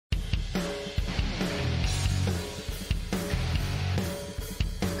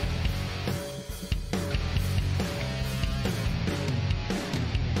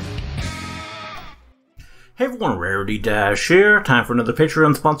Hey everyone, Rarity Dash here. Time for another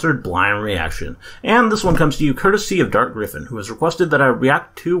Patreon-sponsored blind reaction. And this one comes to you courtesy of Dark Griffin, who has requested that I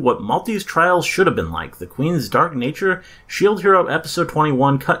react to what Malty's trials should have been like, the Queen's Dark Nature, Shield Hero Episode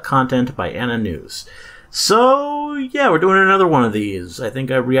 21 cut content by AniNews. So, yeah, we're doing another one of these. I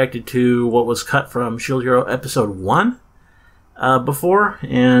think I reacted to what was cut from Shield Hero Episode 1 before,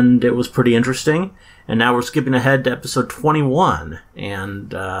 and it was pretty interesting. And now we're skipping ahead to episode 21,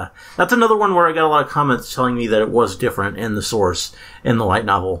 and that's another one where I got a lot of comments telling me that it was different in the source, in the light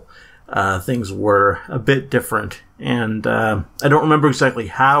novel. Things were a bit different, and I don't remember exactly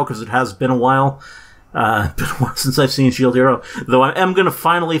how, because it has been a while. Been a while since I've seen Shield Hero, though I am going to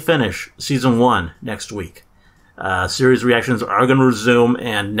finally finish Season 1 next week. Series reactions are going to resume,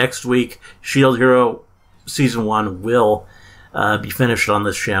 and next week, Shield Hero Season 1 will be finished on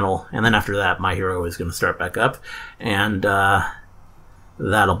this channel, and then after that My Hero is going to start back up, and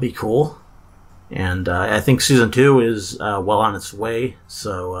that'll be cool. And I think Season 2 is well on its way,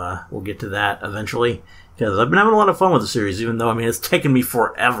 so we'll get to that eventually, because I've been having a lot of fun with the series, even though, I mean, it's taken me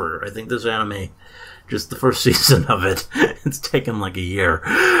forever. I think this anime, just the first season of it, it's taken like a year.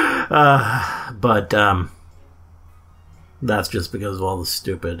 But that's just because of all the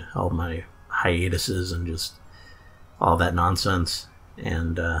stupid, all my hiatuses and just all that nonsense,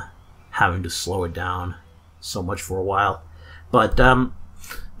 and having to slow it down so much for a while. But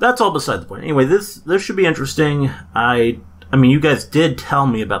that's all beside the point. Anyway, this should be interesting. I mean, you guys did tell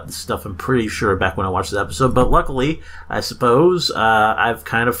me about this stuff, I'm pretty sure, back when I watched the episode, but luckily, I suppose, I've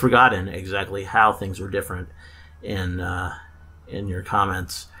kind of forgotten exactly how things were different in your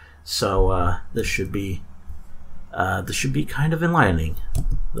comments. So this should be kind of enlightening.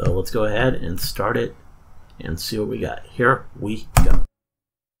 So let's go ahead and start it and see what we got. Here we go.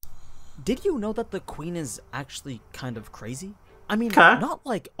 Did you know that the Queen is actually kind of crazy? I mean, okay. Not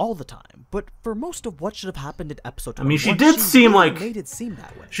like all the time, but for most of what should have happened in episode 21, I mean, she did seem really like made it seem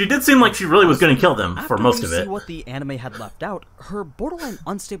that way. She did seem like she really was going to kill them for most of it. See what the anime had left out, her borderline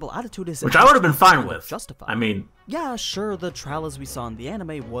unstable attitude is, which I would have been fine with. Justified. I mean, yeah, sure, the trial as we saw in the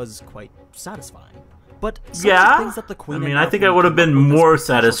anime was quite satisfying, but yeah, things that the Queen, I mean, I think I would have been more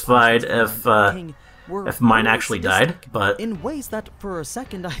satisfied if mine actually died, but in ways that for a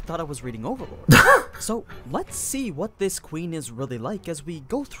second I thought I was reading Overlord. So let's see what this Queen is really like as we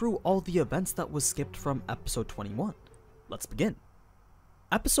go through all the events that was skipped from episode 21. Let's begin.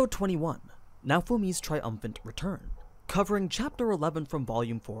 Episode 21, Naofumi's Triumphant Return, covering chapter 11 from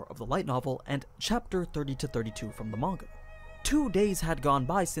volume 4 of the light novel and chapter 30 to 32 from the manga. 2 days had gone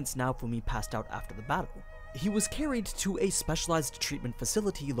by since Naofumi passed out after the battle. He was carried to a specialized treatment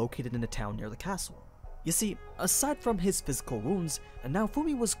facility located in a town near the castle. You see, aside from his physical wounds,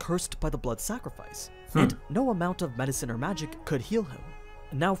 Naofumi was cursed by the blood sacrifice, and no amount of medicine or magic could heal him.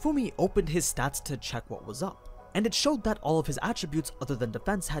 Naofumi opened his stats to check what was up, and it showed that all of his attributes other than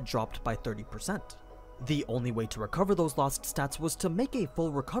defense had dropped by 30%. The only way to recover those lost stats was to make a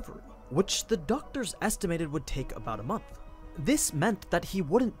full recovery, which the doctors estimated would take about a month. This meant that he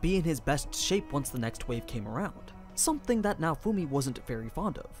wouldn't be in his best shape once the next wave came around, something that Naofumi wasn't very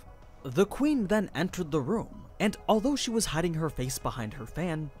fond of. The Queen then entered the room, and although she was hiding her face behind her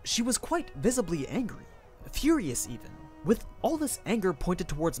fan, she was quite visibly angry, furious even, with all this anger pointed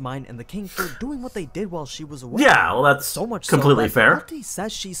towards mine and the king for doing what they did while she was away. Yeah, well, that's so much completely so that fair. Malty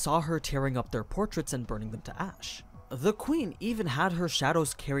says she saw her tearing up their portraits and burning them to ash. The Queen even had her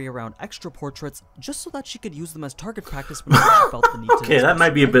shadows carry around extra portraits just so that she could use them as target practice whenever she felt the need to. Okay, that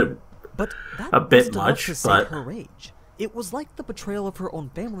might be a bit much, to but her rage. It was like the betrayal of her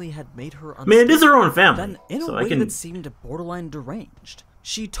own family had made her unstable. I mean, it is her own family, then, in a way that seemed borderline deranged,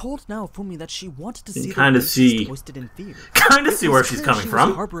 she told Naofumi that she wanted to see kind of see twisted in fear. Kind of see where she's coming from. She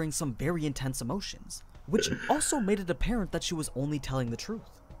was harboring some very intense emotions, which also made it apparent that she was only telling the truth.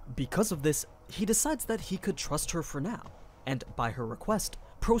 Because of this, he decides that he could trust her for now, and by her request,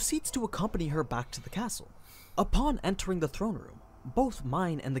 proceeds to accompany her back to the castle. Upon entering the throne room, both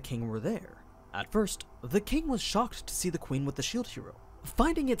mine and the king were there. At first, the king was shocked to see the Queen with the shield hero,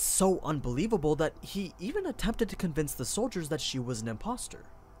 finding it so unbelievable that he even attempted to convince the soldiers that she was an imposter.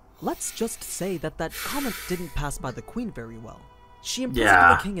 Let's just say that that comment didn't pass by the Queen very well. She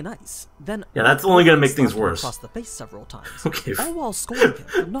imprisoned the king in ice, then that's only gonna make things worse. Across the face several times, okay, all while scolding him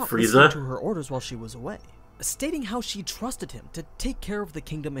for not listening to her orders while she was away, stating how she trusted him to take care of the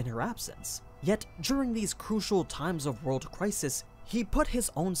kingdom in her absence. Yet during these crucial times of world crisis, he put his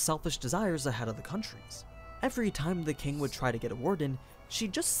own selfish desires ahead of the country's. Every time the king would try to get a word in,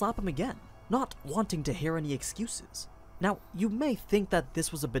 she'd just slap him again, not wanting to hear any excuses. Now, you may think that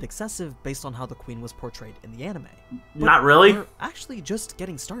this was a bit excessive based on how the Queen was portrayed in the anime. But not really. we're actually just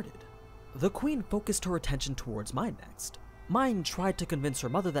getting started. the queen focused her attention towards Mine next. Mine tried to convince her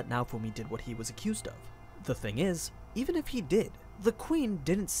mother that Naofumi did what he was accused of. The thing is, even if he did, the queen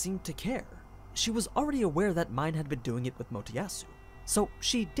didn't seem to care. She was already aware that Mine had been doing it with Motoyasu, so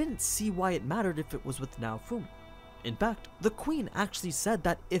she didn't see why it mattered if it was with Naofumi. In fact, the queen actually said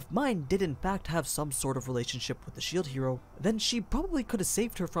that if Mine did in fact have some sort of relationship with the shield hero, then she probably could have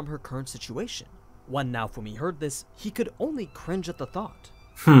saved her from her current situation. When Naofumi heard this, he could only cringe at the thought.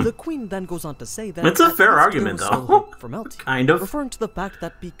 The queen then goes on to say that it's a fair argument, though. For Malty, kind of. Referring to the fact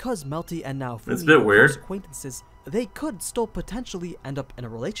that because Malty and Naofumi were close acquaintances, they could still potentially end up in a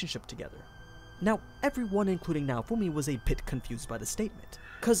relationship together. Now, everyone including Naofumi was a bit confused by the statement,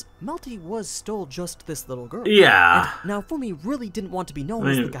 cause Malty was still just this little girl. Yeah. And Naofumi really didn't want to be known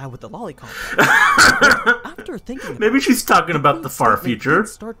as the guy with the lollipop. After thinking about maybe she's talking about the far future.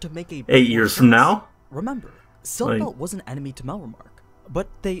 Start to make a 8 years from now. Remember, Siltbelt was an enemy to Melromark, but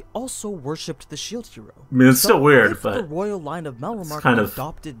they also worshipped the shield hero. I mean, it's still weird, if but the royal line of Melromark kind of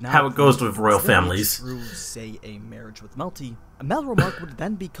adopted how it goes with royal families. Through, say, a marriage with Malty, Melromark would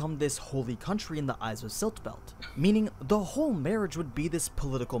then become this holy country in the eyes of Siltbelt, meaning the whole marriage would be this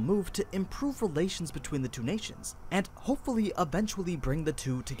political move to improve relations between the two nations, and hopefully eventually bring the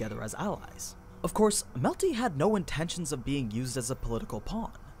two together as allies. Of course, Malty had no intentions of being used as a political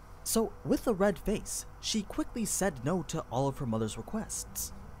pawn. So, with a red face, she quickly said no to all of her mother's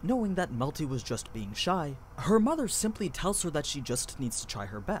requests. Knowing that Malty was just being shy, her mother simply tells her that she just needs to try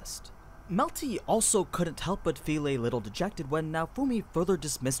her best. Malty also couldn't help but feel a little dejected when Naofumi further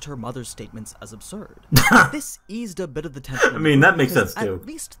dismissed her mother's statements as absurd. This eased a bit of the tension. I mean, that makes sense too. At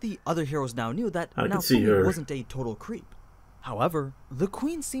least the other heroes now knew that Naofumi wasn't a total creep. However, the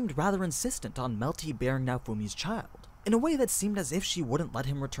queen seemed rather insistent on Malty bearing Naofumi's child, in a way that seemed as if she wouldn't let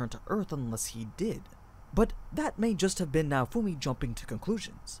him return to Earth unless he did. But that may just have been Naofumi jumping to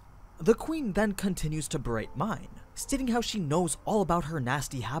conclusions. The queen then continues to berate Mine, stating how she knows all about her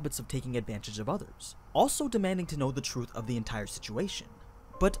nasty habits of taking advantage of others, also demanding to know the truth of the entire situation.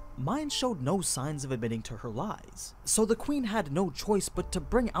 But Mine showed no signs of admitting to her lies, so the queen had no choice but to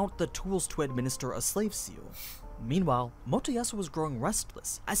bring out the tools to administer a slave seal. Meanwhile, Motoyasu was growing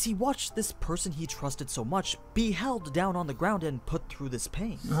restless as he watched this person he trusted so much be held down on the ground and put through this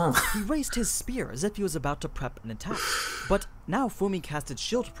pain. He raised his spear as if he was about to prep an attack, but Naofumi casted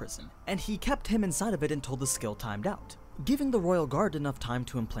Shield Prison, and he kept him inside of it until the skill timed out, giving the royal guard enough time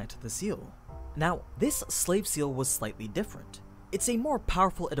to implant the seal. Now, this slave seal was slightly different. It's a more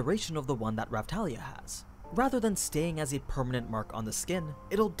powerful iteration of the one that Raftalia has. Rather than staying as a permanent mark on the skin,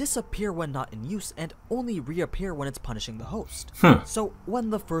 it'll disappear when not in use and only reappear when it's punishing the host. So when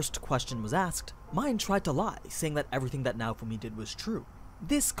the first question was asked, Mine tried to lie, saying that everything that Naofumi did was true.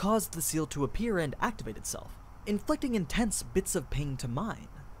 This caused the seal to appear and activate itself, inflicting intense bits of pain to Mine.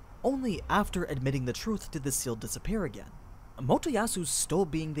 Only after admitting the truth did the seal disappear again. Motoyasu, still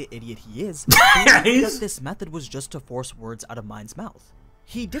being the idiot he is, believed that this method was just to force words out of Mine's mouth.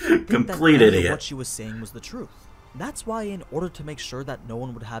 He didn't think that any of what she was saying was the truth. That's why, in order to make sure that no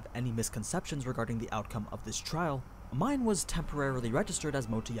one would have any misconceptions regarding the outcome of this trial, Mine was temporarily registered as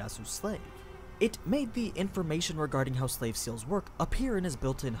Motoyasu's slave. It made the information regarding how slave seals work appear in his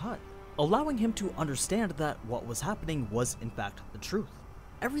built-in HUD, allowing him to understand that what was happening was in fact the truth.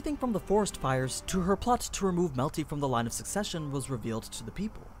 Everything from the forest fires to her plot to remove Malty from the line of succession was revealed to the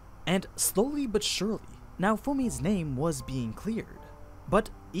people. And slowly but surely, Naofumi's name was being cleared. But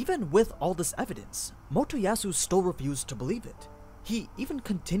even with all this evidence, Motoyasu still refused to believe it. He even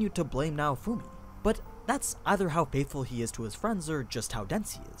continued to blame Naofumi, but that's either how faithful he is to his friends or just how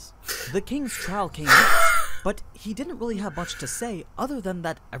dense he is. The king's trial came next, but he didn't really have much to say other than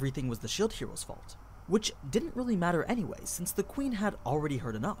that everything was the shield hero's fault, which didn't really matter anyway since the queen had already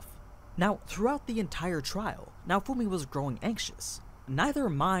heard enough. Now, throughout the entire trial, Naofumi was growing anxious. Neither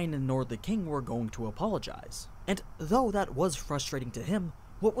Mine nor the king were going to apologize. And though that was frustrating to him,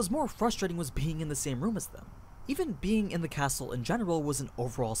 what was more frustrating was being in the same room as them. Even being in the castle in general was an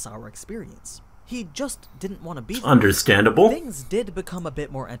overall sour experience. He just didn't want to be there. Understandable. Things did become a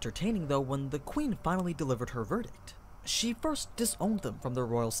bit more entertaining though when the queen finally delivered her verdict. She first disowned them from their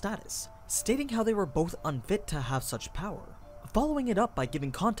royal status, stating how they were both unfit to have such power, following it up by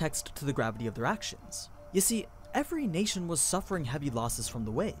giving context to the gravity of their actions. You see, every nation was suffering heavy losses from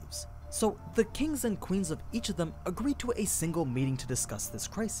the waves, so the kings and queens of each of them agreed to a single meeting to discuss this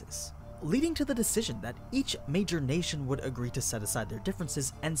crisis, leading to the decision that each major nation would agree to set aside their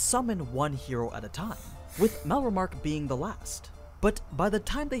differences and summon one hero at a time, with Melromark being the last. But by the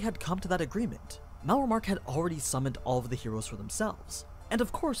time they had come to that agreement, Melromark had already summoned all of the heroes for themselves, And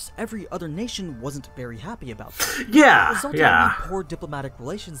of course, every other nation wasn't very happy about that. Yeah, resulting in the poor diplomatic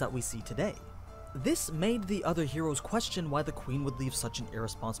relations that we see today. This made the other heroes question why the queen would leave such an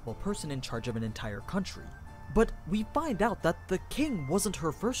irresponsible person in charge of an entire country. But we find out that the king wasn't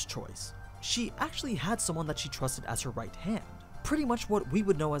her first choice. She actually had someone that she trusted as her right hand, pretty much what we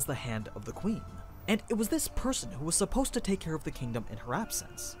would know as the hand of the queen. And it was this person who was supposed to take care of the kingdom in her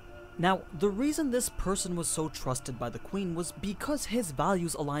absence. Now, the reason this person was so trusted by the queen was because his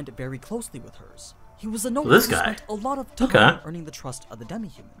values aligned very closely with hers. He was a noble who spent a lot of time earning the trust of the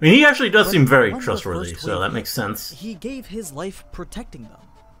demi-human. I mean, he actually does seem very trustworthy, so that makes sense. He gave his life protecting them.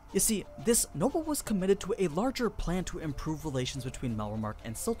 You see, this noble was committed to a larger plan to improve relations between Malremark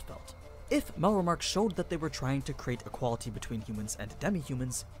and Siltveld. If Malremark showed that they were trying to create equality between humans and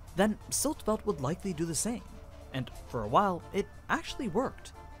demi-humans, then Siltveld would likely do the same. And for a while, it actually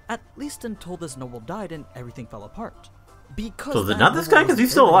worked. At least until this noble died and everything fell apart. Because so not this guy, because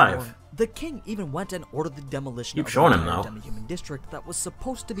he's still alive. The king even went and ordered the demolition of the demi-human district that was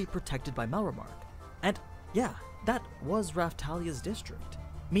supposed to be protected by Malremark. And yeah, that was Raphtalia's district.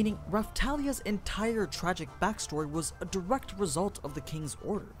 Meaning Raphtalia's entire tragic backstory was a direct result of the king's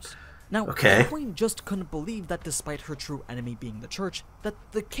orders. Now, the queen just couldn't believe that despite her true enemy being the church, that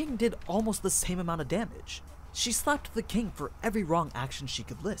the king did almost the same amount of damage. She slapped the king for every wrong action she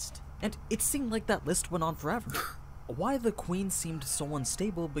could list, and it seemed like that list went on forever. Why the queen seemed so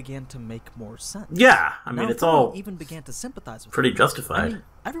unstable began to make more sense. Yeah, I mean, it's all even began to sympathize with pretty justified. I mean,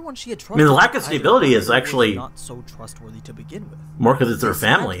 everyone she had trusted. I mean, the lack of stability is actually not so trustworthy to begin with. More because it's her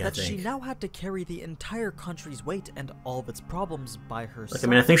family, I think. She now had to carry the entire country's weight and all of its problems by herself. Like,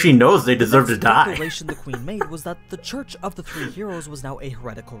 I mean, I think she knows they deserve to die. The declaration the queen made was that the Church of the Three Heroes was now a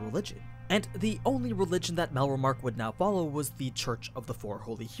heretical religion, and the only religion that Malremark would now follow was the Church of the Four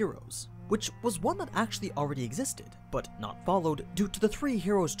Holy Heroes, which was one that actually already existed, but not followed due to the Three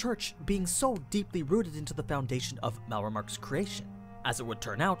Heroes Church being so deeply rooted into the foundation of Malremark's creation. As it would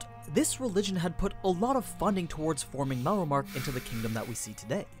turn out, this religion had put a lot of funding towards forming Malremark into the kingdom that we see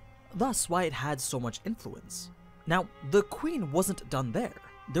today, thus why it had so much influence. Now, the queen wasn't done there.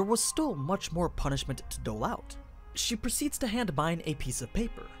 There was still much more punishment to dole out. She proceeds to hand Mine a piece of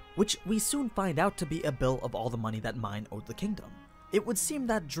paper, which we soon find out to be a bill of all the money that Mine owed the kingdom. It would seem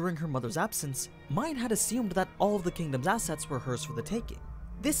that during her mother's absence, Mine had assumed that all of the kingdom's assets were hers for the taking.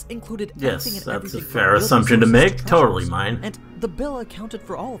 This included anything and everything. Yes, that's a fair assumption to make. Totally Mine. And the bill accounted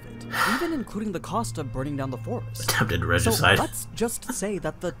for all of it, even including the cost of burning down the forest. Attempted regicide. So let's just say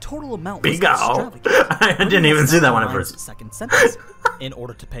that the total amount was extravagant. I didn't even see that one at first. Second sentence. In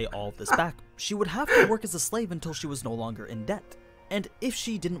order to pay all of this back, she would have to work as a slave until she was no longer in debt. And if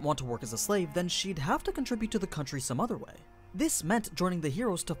she didn't want to work as a slave, then she'd have to contribute to the country some other way. This meant joining the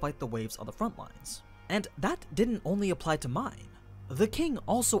heroes to fight the waves on the front lines. And that didn't only apply to Mine. The king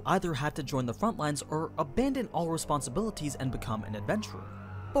also either had to join the front lines or abandon all responsibilities and become an adventurer.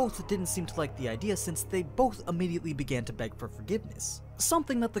 Both didn't seem to like the idea since they both immediately began to beg for forgiveness,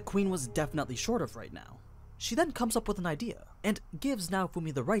 something that the queen was definitely short of right now. She then comes up with an idea, and gives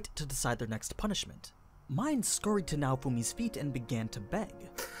Naofumi the right to decide their next punishment. Mine scurried to Naofumi's feet and began to beg,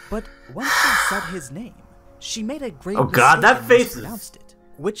 but when she said his name, she made a grave mistake and mispronounced it,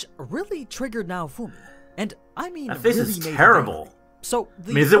 which really triggered Naofumi. And I mean, that face really is made terrible. So I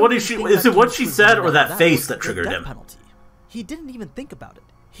mean, is it what she said or that face that triggered him? Penalty. He didn't even think about it.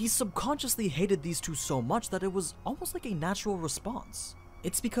 He subconsciously hated these two so much that it was almost like a natural response.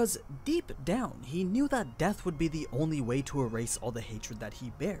 It's because deep down, he knew that death would be the only way to erase all the hatred that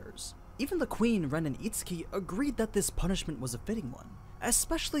he bears. Even the queen, Ren and Itsuki, agreed that this punishment was a fitting one,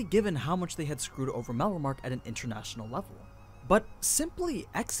 especially given how much they had screwed over Malremark at an international level. But simply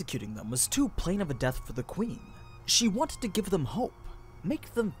executing them was too plain of a death for the queen. She wanted to give them hope,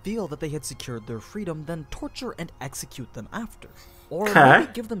 make them feel that they had secured their freedom, then torture and execute them after. Or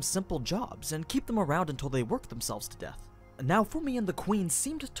maybe give them simple jobs and keep them around until they work themselves to death. Naofumi and the queen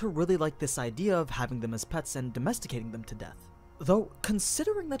seemed to really like this idea of having them as pets and domesticating them to death. Though,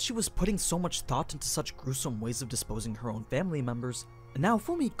 considering that she was putting so much thought into such gruesome ways of disposing her own family members,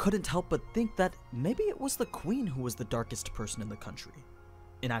 Naofumi couldn't help but think that maybe it was the queen who was the darkest person in the country.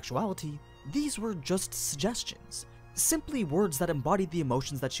 In actuality, these were just suggestions, simply words that embodied the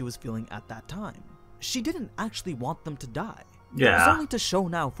emotions that she was feeling at that time. She didn't actually want them to die. Yeah. It was only to show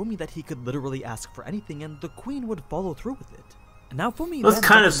Naofumi that he could literally ask for anything and the queen would follow through with it. Naofumi That's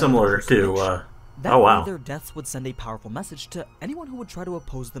kind of similar to, that way their deaths would send a powerful message to anyone who would try to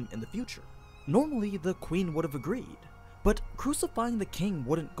oppose them in the future. Normally, the queen would have agreed, but crucifying the king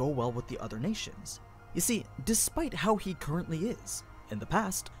wouldn't go well with the other nations. You see, despite how he currently is, in the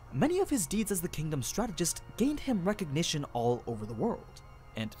past, many of his deeds as the kingdom's strategist gained him recognition all over the world.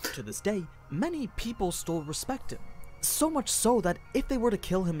 And to this day, many people still respect him. So much so that if they were to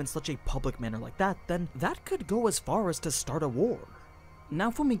kill him in such a public manner like that, then that could go as far as to start a war.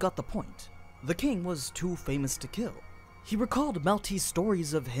 Naofumi got the point. The king was too famous to kill. He recalled Malty's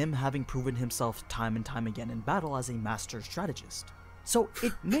stories of him having proven himself time and time again in battle as a master strategist. So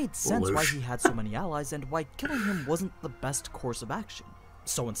it made sense why he had so many allies and why killing him wasn't the best course of action.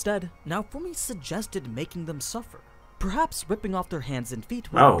 So instead, Naofumi suggested making them suffer. Perhaps ripping off their hands and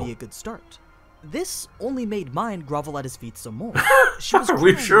feet would be a good start. This only made Mine grovel at his feet some more. She was Are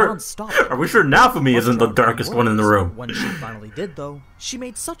we sure? Are we sure Naofumi isn't the darkest one in the room? When she finally did, though, she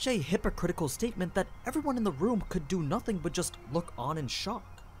made such a hypocritical statement that everyone in the room could do nothing but just look on in shock.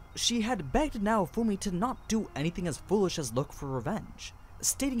 She had begged Naofumi to not do anything as foolish as look for revenge,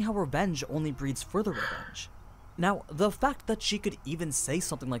 stating how revenge only breeds further revenge. Now, the fact that she could even say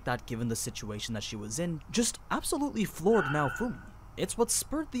something like that given the situation that she was in just absolutely floored Naofumi. It's what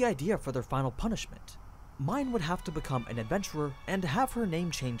spurred the idea for their final punishment. Mine would have to become an adventurer and have her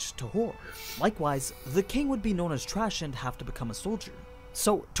name changed to Whore. Likewise, the king would be known as Trash and have to become a soldier.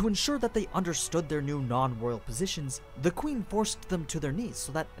 So, to ensure that they understood their new non-royal positions, the queen forced them to their knees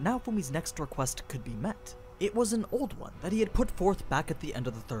so that Naofumi's next request could be met. It was an old one that he had put forth back at the end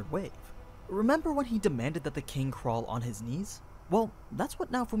of the third wave. Remember when he demanded that the king crawl on his knees? Well, that's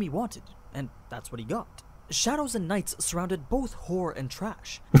what Naofumi wanted, and that's what he got. Shadows and knights surrounded both Whore and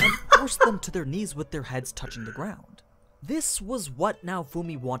Trash, and forced them to their knees with their heads touching the ground. This was what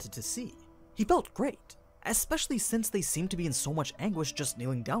Naofumi wanted to see. He felt great, especially since they seemed to be in so much anguish just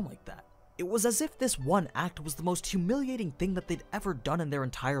kneeling down like that. It was as if this one act was the most humiliating thing that they'd ever done in their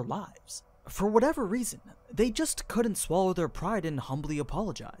entire lives. For whatever reason, they just couldn't swallow their pride and humbly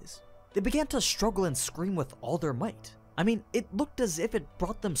apologize. They began to struggle and scream with all their might. I mean, it looked as if it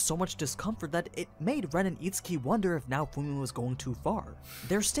brought them so much discomfort that it made Ren and Itsuki wonder if Naofumi was going too far.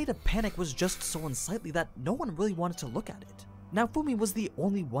 Their state of panic was just so unsightly that no one really wanted to look at it. Naofumi was the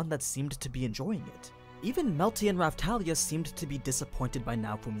only one that seemed to be enjoying it. Even Malty and Raftalia seemed to be disappointed by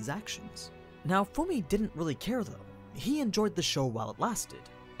Naofumi's actions. Naofumi didn't really care though. He enjoyed the show while it lasted,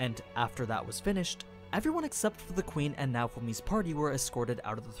 and after that was finished, everyone except for the queen and Naofumi's party were escorted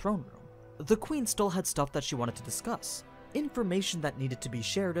out of the throne room. The queen still had stuff that she wanted to discuss, information that needed to be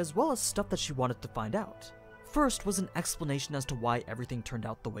shared as well as stuff that she wanted to find out. First was an explanation as to why everything turned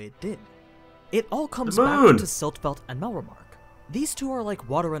out the way it did. It all comes back to Siltfelt and Malremark. These two are like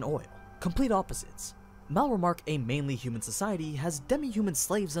water and oil, complete opposites. Malremark, a mainly human society, has demi-human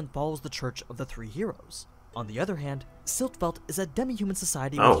slaves and follows the Church of the Three Heroes. On the other hand, Siltfelt is a demi-human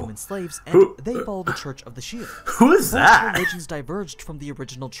society with human slaves, and they follow the Church of the Shield. Who is that? Both religions diverged from the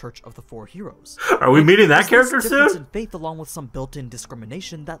original Church of the Four Heroes. Are we meeting that character soon? In faith, along with some built-in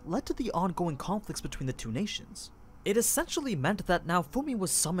discrimination that led to the ongoing conflicts between the two nations. It essentially meant that Naofumi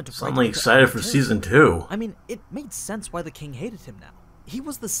was summoned right. I'm excited for season 2. I mean, it made sense why the king hated him now. He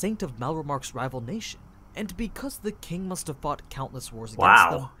was the saint of Malremark's rival nation, and because the king must have fought countless wars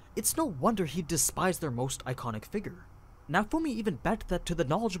against them, it's no wonder he despised their most iconic figure. Naofumi even bet that to the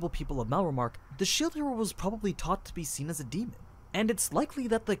knowledgeable people of Malremark, the shield hero was probably taught to be seen as a demon, and it's likely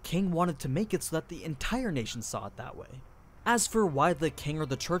that the king wanted to make it so that the entire nation saw it that way. As for why the king or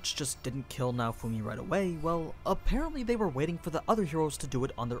the church just didn't kill Naofumi right away, well, apparently they were waiting for the other heroes to do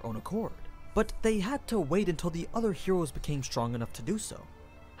it on their own accord, but they had to wait until the other heroes became strong enough to do so.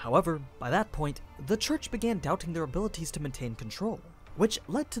 However, by that point, the church began doubting their abilities to maintain control, which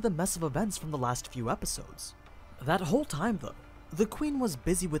led to the mess of events from the last few episodes. That whole time though, the queen was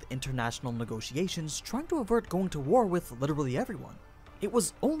busy with international negotiations trying to avert going to war with literally everyone. It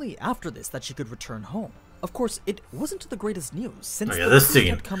was only after this that she could return home. Of course, it wasn't the greatest news since the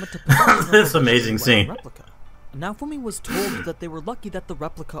had come into possession this amazing scene. Replica. Naofumi was told that they were lucky that the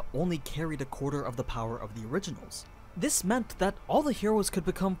replica only carried a quarter of the power of the originals. This meant that all the heroes could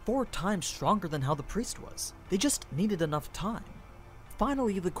become 4 times stronger than how the priest was. They just needed enough time.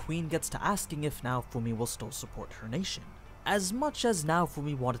 Finally, the queen gets to asking if Naofumi will still support her nation. As much as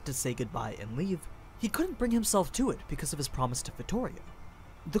Naofumi wanted to say goodbye and leave, he couldn't bring himself to it because of his promise to Vittoria.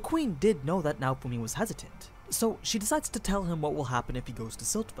 The queen did know that Naofumi was hesitant, so she decides to tell him what will happen if he goes to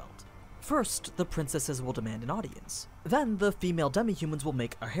Siltfelt. First, the princesses will demand an audience. Then, the female demi-humans will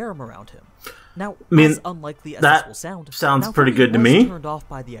make a harem around him. Now, as unlikely as this will sound, sounds Naofumi pretty good to was me. Turned off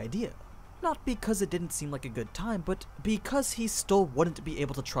by the idea. Not because it didn't seem like a good time, but because he still wouldn't be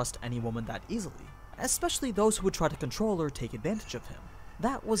able to trust any woman that easily, especially those who would try to control or take advantage of him.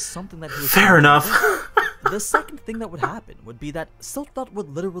 That was something that he was fair enough. The second thing that would happen would be that Siltfelt would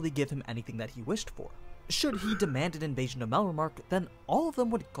literally give him anything that he wished for. should he demand an invasion of Melromark, then all of them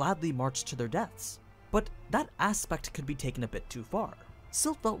would gladly march to their deaths. But that aspect could be taken a bit too far.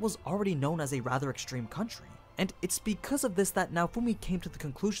 Sylphveld was already known as a rather extreme country, and it's because of this that Naofumi came to the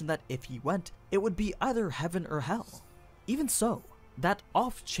conclusion that if he went, it would be either heaven or hell. Even so, that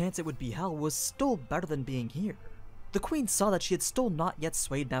off chance it would be hell was still better than being here. The queen saw that she had still not yet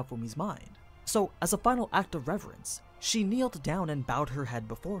swayed Naofumi's mind, so as a final act of reverence, she kneeled down and bowed her head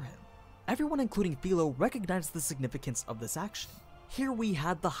before him. Everyone, including Philo, recognized the significance of this action. Here we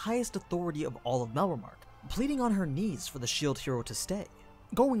had the highest authority of all of Melromark, pleading on her knees for the shield hero to stay,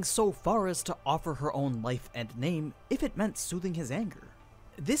 going so far as to offer her own life and name if it meant soothing his anger.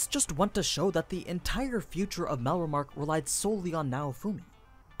 This just went to show that the entire future of Melromark relied solely on Naofumi.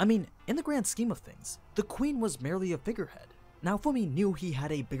 I mean, in the grand scheme of things, the queen was merely a figurehead. Naofumi knew he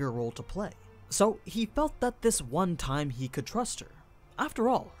had a bigger role to play, so he felt that this one time he could trust her. After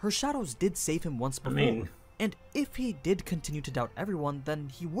all, her shadows did save him once before, and if he did continue to doubt everyone, then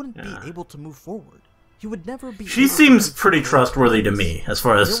he wouldn't be able to move forward. He would never be. She seems pretty trustworthy to me, as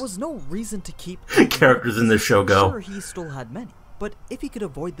far as there was no reason to keep characters in this show go. Sure, he still had many, but if he could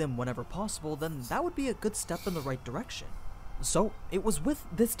avoid them whenever possible, then that would be a good step in the right direction. So, it was with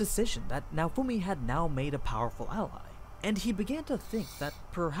this decision that Naofumi had now made a powerful ally, and he began to think that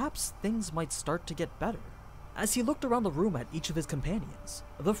perhaps things might start to get better. As he looked around the room at each of his companions,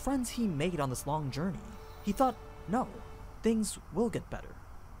 the friends he made on this long journey, he thought, no, things will get better.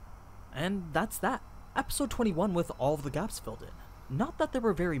 And that's that. Episode 21 with all of the gaps filled in. Not that there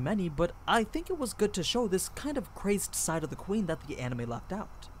were very many, but I think it was good to show this kind of crazed side of the queen that the anime left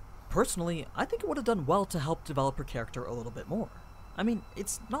out. Personally, I think it would have done well to help develop her character a little bit more. I mean,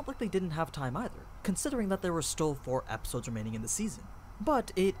 it's not like they didn't have time either, considering that there were still 4 episodes remaining in the season.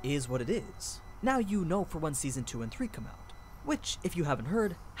 But it is what it is. Now you know for when Season 2 and 3 come out, which, if you haven't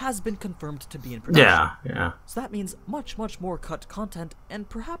heard, has been confirmed to be in production. Yeah. So that means much more cut content, and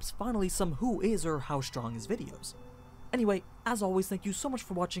perhaps finally some who is or how strong is videos. Anyway, as always, thank you so much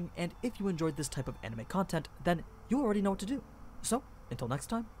for watching, and if you enjoyed this type of anime content, then you already know what to do. So, until next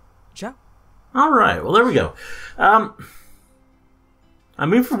time, ciao. Alright, well there we go. I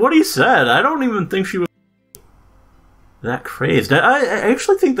mean, from what he said, I don't even think she was that crazed. I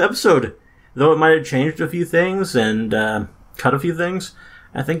actually think the episode, though it might have changed a few things and cut a few things,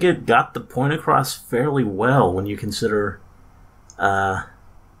 I think it got the point across fairly well when you consider it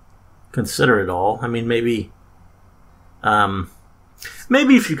all. I mean, maybe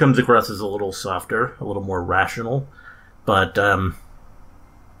she comes across as a little softer, a little more rational, but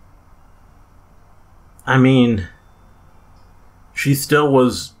I mean, she still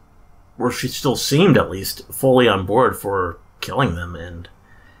was, or she still seemed at least, fully on board for killing them and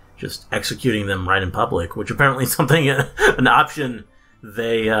just executing them right in public, which apparently is something, an option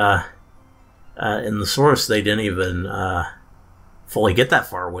they, in the source, they didn't even fully get that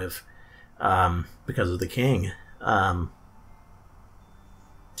far with, because of the king.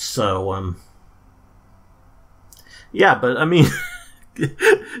 Yeah, but I mean,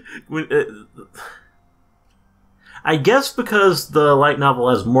 I guess because the light novel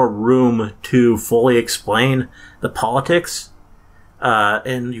has more room to fully explain the politics,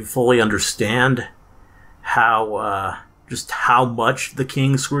 and you fully understand how, just how much the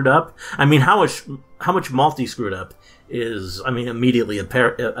king screwed up. I mean, how much Malty screwed up is, I mean, immediately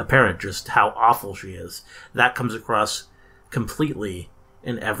apparent just how awful she is. That comes across completely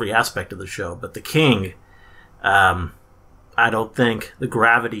in every aspect of the show. But the king, I don't think the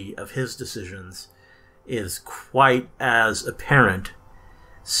gravity of his decisions is quite as apparent.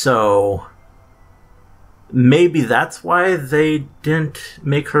 So maybe that's why they didn't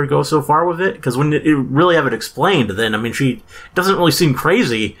make her go so far with it, because when you really have it explained, then, I mean, she doesn't really seem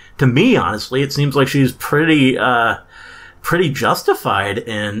crazy to me, honestly. It seems like she's pretty justified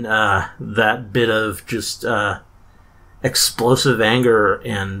in that bit of just explosive anger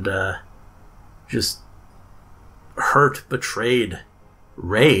and just hurt, betrayed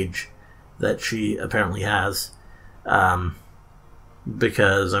rage that she apparently has.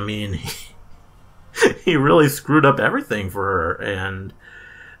 Because, I mean, he really screwed up everything for her, and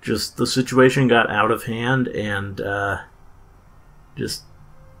just the situation got out of hand, and just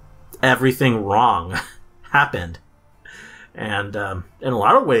everything wrong happened. And in a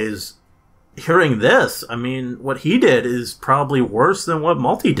lot of ways, hearing this, I mean, what he did is probably worse than what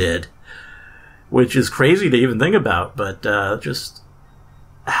Malty did, which is crazy to even think about, but just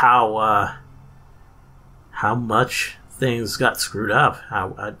how much things got screwed up.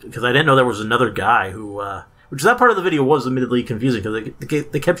 Because I didn't know there was another guy who, which that part of the video was admittedly confusing, because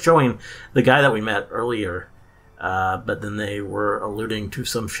they kept showing the guy that we met earlier, but then they were alluding to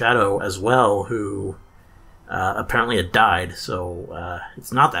some shadow as well, who apparently had died, so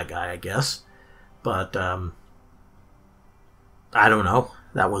it's not that guy, I guess. But I don't know.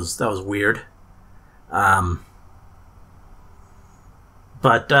 That was weird. Yeah,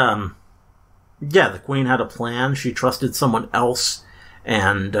 the queen had a plan. She trusted someone else,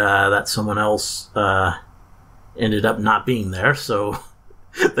 and that someone else ended up not being there. So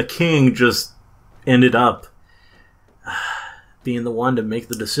the king just ended up being the one to make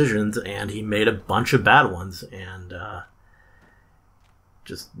the decisions, and he made a bunch of bad ones, and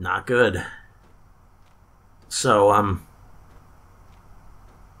just not good. So,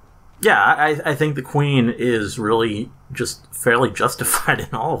 yeah, I think the queen is really just fairly justified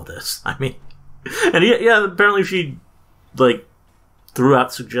in all of this. I mean, and yeah, apparently she, like, threw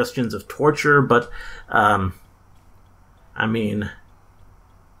out suggestions of torture, but, I mean,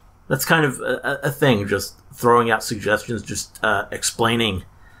 that's kind of a thing, just throwing out suggestions, just explaining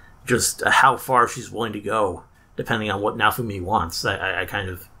just how far she's willing to go, depending on what Naofumi wants. I kind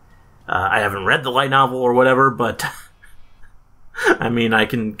of, I haven't read the light novel or whatever, but I mean, I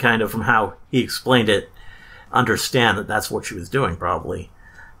can kind of, from how he explained it, understand that that's what she was doing, probably.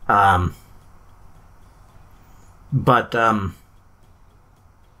 Yeah,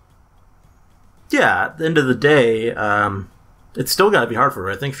 at the end of the day, it's still got to be hard for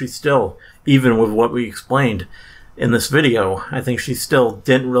her. I think she's still, even with what we explained in this video, I think she still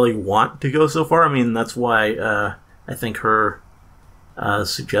didn't really want to go so far. I mean, that's why I think her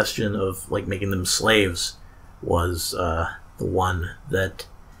suggestion of, like, making them slaves was the one that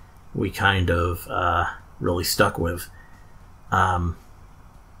we kind of really stuck with.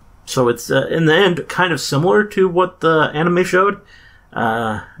 So it's, in the end, kind of similar to what the anime showed.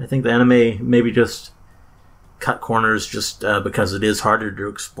 I think the anime maybe just cut corners just because it is harder to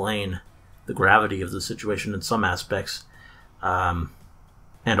explain the gravity of the situation in some aspects, and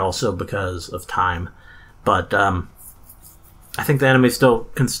also because of time. But I think the anime still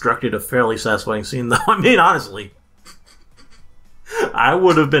constructed a fairly satisfying scene, though. I mean, honestly, I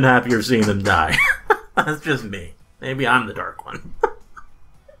would have been happier seeing them die. That's just me. Maybe I'm the dark one.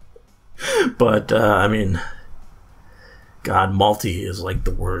 But, I mean, God, Malty is like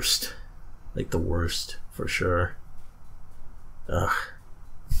the worst. Like the worst, for sure. Ugh.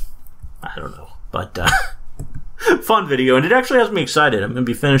 I don't know. But, fun video, and it actually has me excited. I'm going to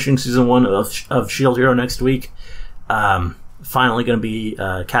be finishing season 1 of Shield Hero next week. Finally going to be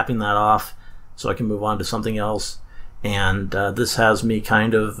capping that off so I can move on to something else. And this has me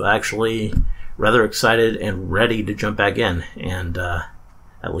kind of actually rather excited and ready to jump back in and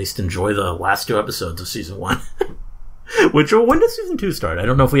at least enjoy the last 2 episodes of season 1. Which, when does season 2 start? I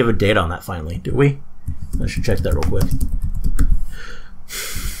don't know if we have a date on that finally. Do we? I should check that real quick.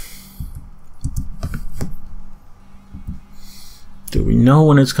 Do we know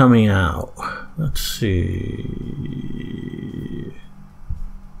when it's coming out? Let's see.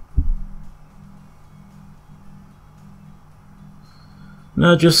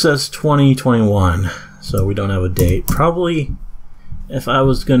 No, it just says 2021, so we don't have a date. Probably, if I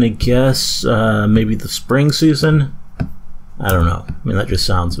was going to guess, maybe the spring season. I don't know. I mean, that just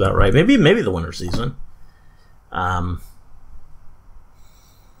sounds about right. Maybe the winter season. I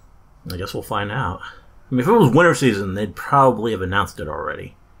guess we'll find out. I mean, if it was winter season, they'd probably have announced it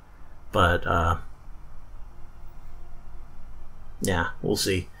already. But, yeah, we'll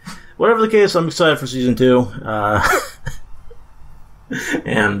see. Whatever the case, I'm excited for season 2.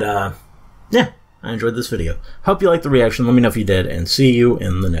 And, yeah, I enjoyed this video. Hope you liked the reaction. Let me know if you did, and see you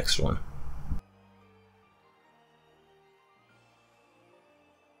in the next one.